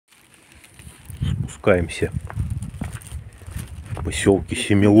спускаемся в поселке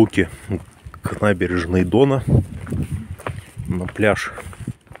Семилуки к набережной Дона на пляж.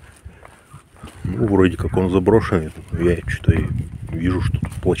 Ну, вроде как он заброшенный. Я что-то вижу, что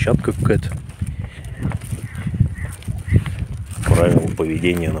тут площадка какая-то. Правила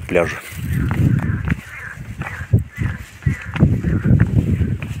поведения на пляже.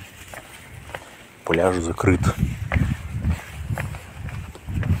 Пляж закрыт.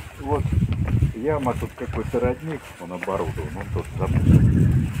 Вот яма, тут какой-то родник, он оборудован, он тут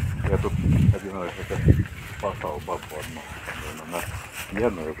замусорен. Я тут один раз это спасал бабу одну. Она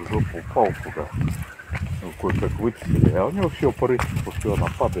пьяная в жопу упал туда. Ну, кое-как вытащили, а у него все порыть, после она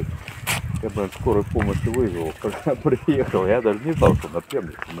падает. Я бы скорую помощь вызвал, когда приехал. Я даже не знал, что она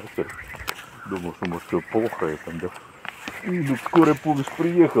пьяная. Думал, что может все плохо. И там, да. И тут скорая помощь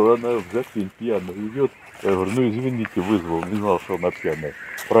приехала, она в затень пьяная идет. Я говорю, ну извините, вызвал, не знал, что она пьяная.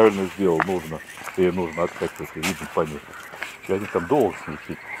 Правильно сделал, нужно. Ей нужно откачивать, видно, понятно. И они там долго с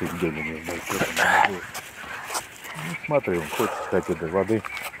ней сидели, не знаю, что там. Ну, смотри, он хочет хотя до воды.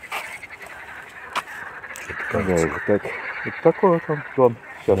 Да, так. Вот такой вот он план.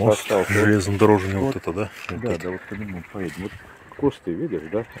 Сейчас мост остался. железнодорожный, Вот, вот это, да? Да, Вот да, это. вот по нему поедем. Вот кусты, видишь,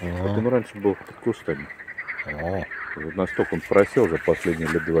 да? Ага. Вот он раньше был под кустами. О, Вот настолько он просел за последние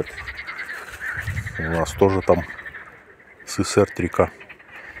лет 20. у нас тоже там СССР-3К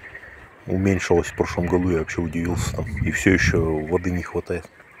уменьшилось в прошлом году, я вообще удивился там. И все еще воды не хватает.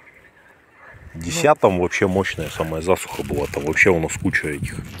 В 10-м вообще мощная самая засуха была, там вообще у нас куча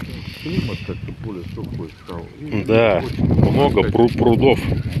этих. Климат как-то более сухой стал. Да, много прудов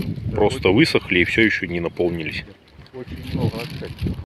Да, просто очень, высохли и все еще не наполнились. очень много откачки.